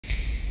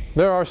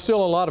There are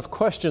still a lot of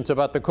questions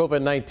about the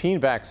COVID-19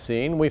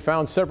 vaccine. We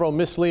found several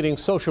misleading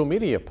social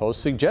media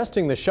posts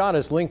suggesting the shot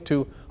is linked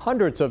to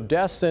hundreds of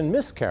deaths and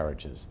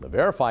miscarriages. The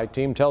Verify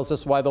team tells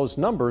us why those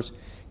numbers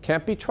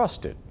can't be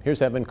trusted.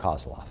 Here's Evan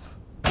Kozloff.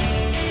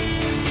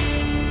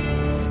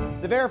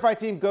 The Verify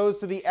team goes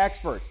to the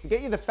experts to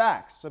get you the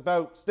facts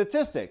about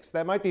statistics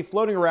that might be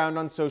floating around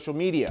on social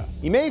media.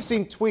 You may have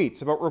seen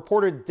tweets about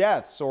reported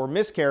deaths or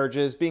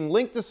miscarriages being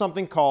linked to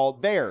something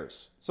called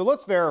VAERS. So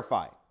let's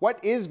verify. What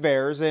is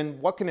VAERS and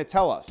what can it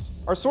tell us?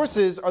 Our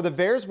sources are the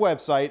VAERS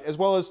website as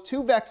well as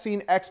two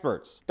vaccine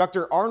experts,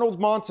 Dr.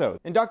 Arnold Monto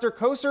and Dr.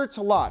 Kawsar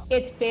Talaat.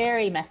 It's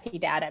very messy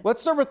data.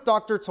 Let's start with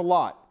Dr.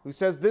 Talaat, who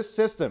says this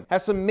system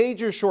has some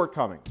major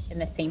shortcomings. And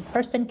the same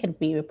person can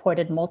be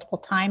reported multiple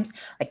times,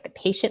 like the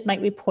patient might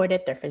report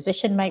it, their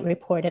physician might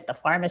report it, the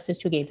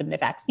pharmacist who gave them the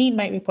vaccine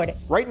might report it.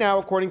 Right now,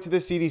 according to the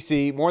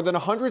CDC, more than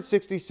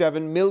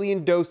 167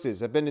 million doses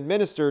have been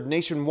administered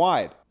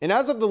nationwide. And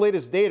as of the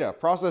latest data,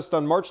 processed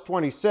on March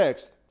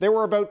 26th, there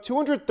were about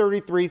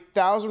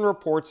 233,000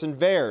 reports in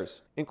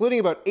VAERS,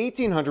 including about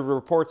 1,800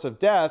 reports of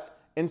death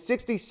and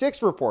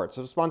 66 reports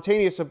of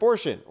spontaneous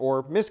abortion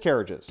or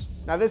miscarriages.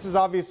 Now, this is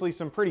obviously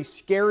some pretty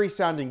scary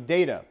sounding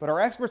data, but our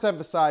experts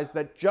emphasize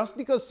that just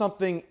because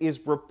something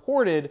is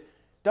reported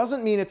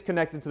doesn't mean it's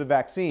connected to the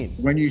vaccine.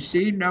 When you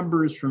see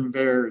numbers from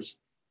VAERS,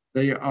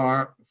 they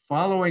are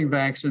following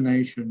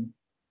vaccination,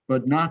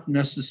 but not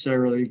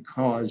necessarily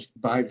caused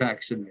by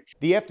vaccination.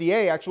 The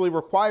FDA actually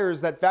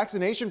requires that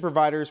vaccination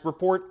providers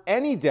report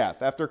any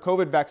death after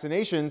COVID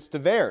vaccinations to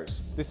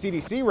VAERS. The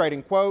CDC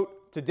writing,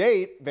 quote, "To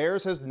date,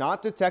 VAERS has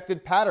not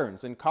detected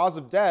patterns in cause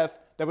of death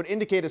that would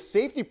indicate a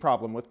safety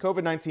problem with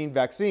COVID-19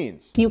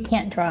 vaccines." You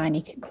can't draw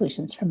any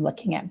conclusions from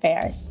looking at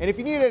VAERS. And if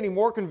you need any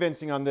more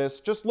convincing on this,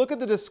 just look at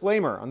the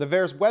disclaimer on the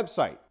VAERS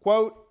website.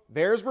 Quote,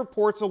 "VAERS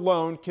reports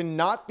alone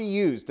cannot be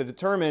used to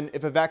determine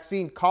if a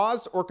vaccine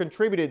caused or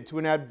contributed to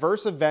an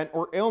adverse event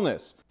or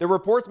illness. The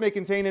reports may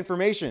contain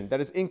information that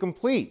is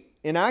incomplete,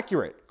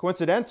 inaccurate,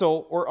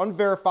 coincidental, or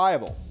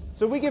unverifiable."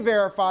 So we can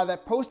verify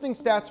that posting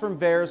stats from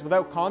VAERS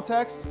without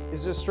context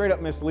is just straight up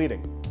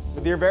misleading.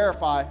 With your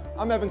Verify,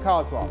 I'm Evan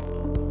Kozloff.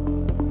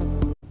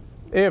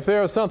 If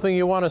there is something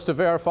you want us to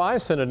verify,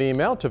 send an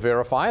email to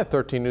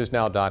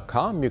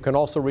verify@13newsnow.com. You can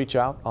also reach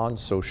out on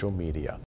social media.